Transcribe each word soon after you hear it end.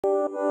In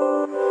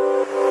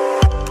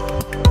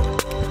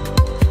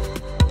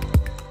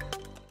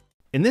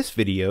this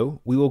video,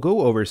 we will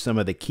go over some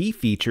of the key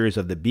features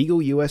of the Beagle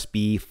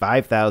USB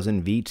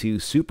 5000 V2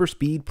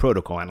 SuperSpeed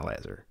Protocol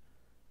Analyzer.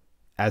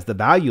 As the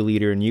value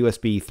leader in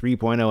USB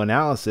 3.0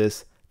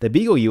 analysis, the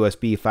Beagle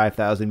USB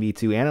 5000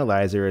 V2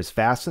 Analyzer is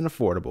fast and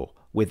affordable,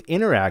 with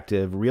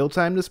interactive,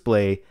 real-time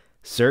display,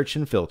 search,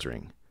 and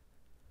filtering.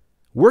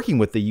 Working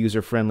with the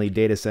user-friendly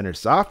data center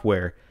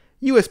software,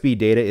 USB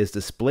data is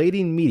displayed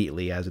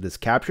immediately as it is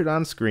captured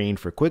on screen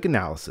for quick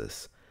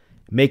analysis,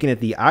 making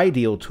it the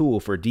ideal tool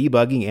for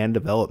debugging and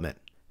development.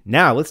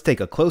 Now let's take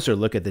a closer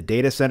look at the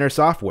data center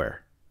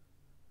software.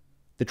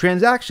 The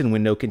transaction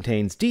window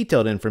contains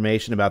detailed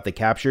information about the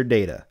captured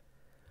data.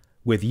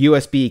 With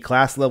USB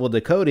class-level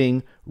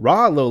decoding,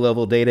 raw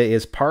low-level data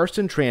is parsed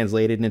and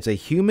translated into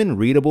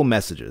human-readable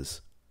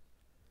messages.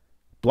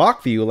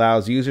 Block view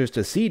allows users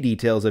to see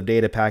details of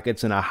data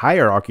packets in a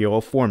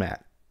hierarchical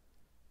format.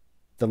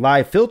 The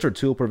live filter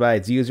tool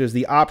provides users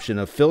the option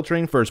of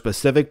filtering for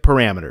specific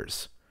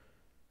parameters.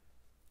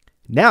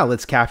 Now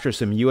let's capture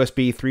some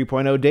USB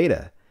 3.0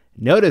 data.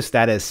 Notice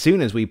that as soon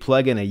as we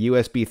plug in a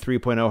USB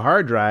 3.0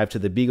 hard drive to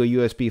the Beagle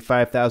USB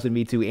 5000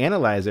 V2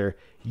 Analyzer,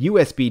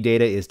 USB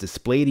data is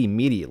displayed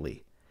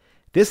immediately.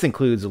 This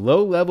includes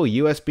low-level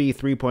USB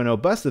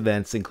 3.0 bus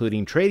events,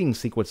 including trading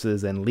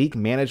sequences and leak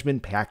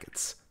management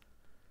packets.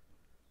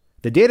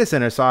 The data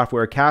center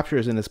software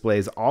captures and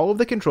displays all of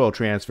the control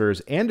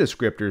transfers and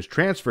descriptors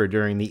transferred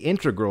during the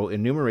integral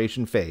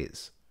enumeration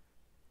phase.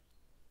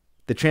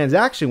 The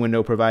transaction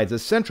window provides a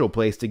central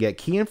place to get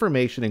key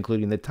information,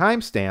 including the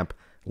timestamp,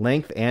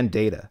 length, and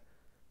data.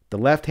 The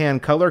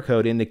left-hand color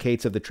code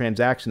indicates if the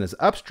transaction is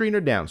upstream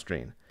or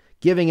downstream,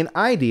 giving an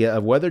idea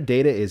of whether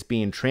data is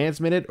being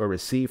transmitted or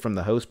received from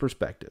the host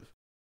perspective.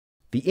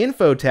 The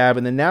Info tab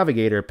in the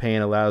Navigator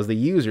pane allows the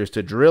users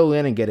to drill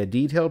in and get a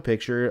detailed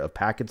picture of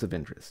packets of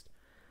interest.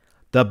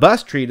 The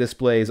bus tree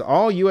displays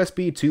all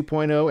USB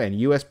 2.0 and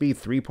USB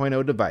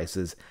 3.0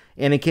 devices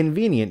in a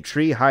convenient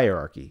tree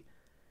hierarchy.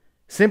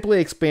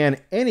 Simply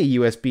expand any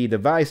USB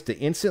device to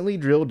instantly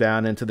drill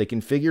down into the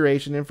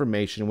configuration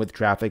information with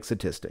traffic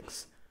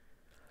statistics.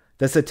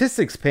 The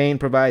Statistics pane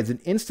provides an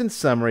instant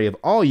summary of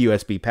all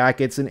USB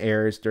packets and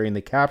errors during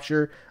the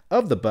capture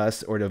of the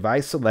bus or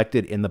device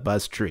selected in the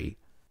bus tree.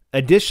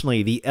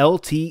 Additionally, the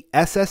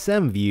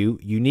LT-SSM view,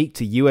 unique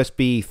to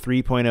USB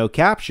 3.0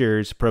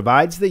 captures,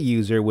 provides the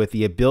user with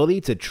the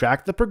ability to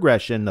track the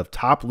progression of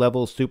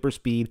top-level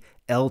SuperSpeed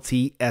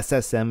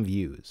LT-SSM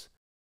views.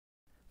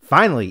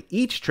 Finally,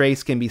 each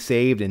trace can be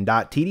saved in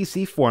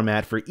 .tdc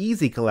format for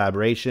easy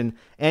collaboration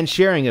and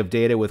sharing of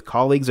data with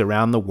colleagues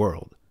around the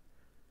world.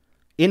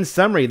 In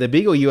summary, the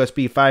Beagle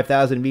USB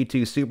 5000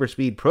 V2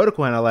 SuperSpeed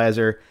Protocol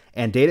Analyzer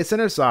and data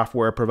center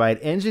software provide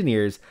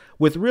engineers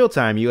with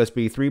real-time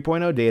USB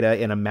 3.0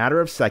 data in a matter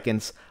of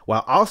seconds,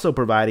 while also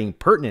providing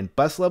pertinent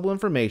bus-level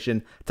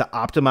information to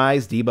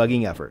optimize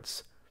debugging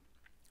efforts.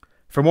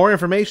 For more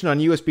information on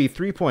USB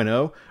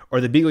 3.0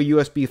 or the Beagle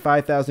USB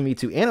 5000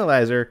 V2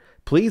 Analyzer,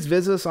 please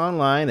visit us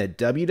online at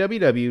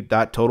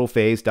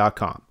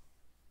www.totalphase.com.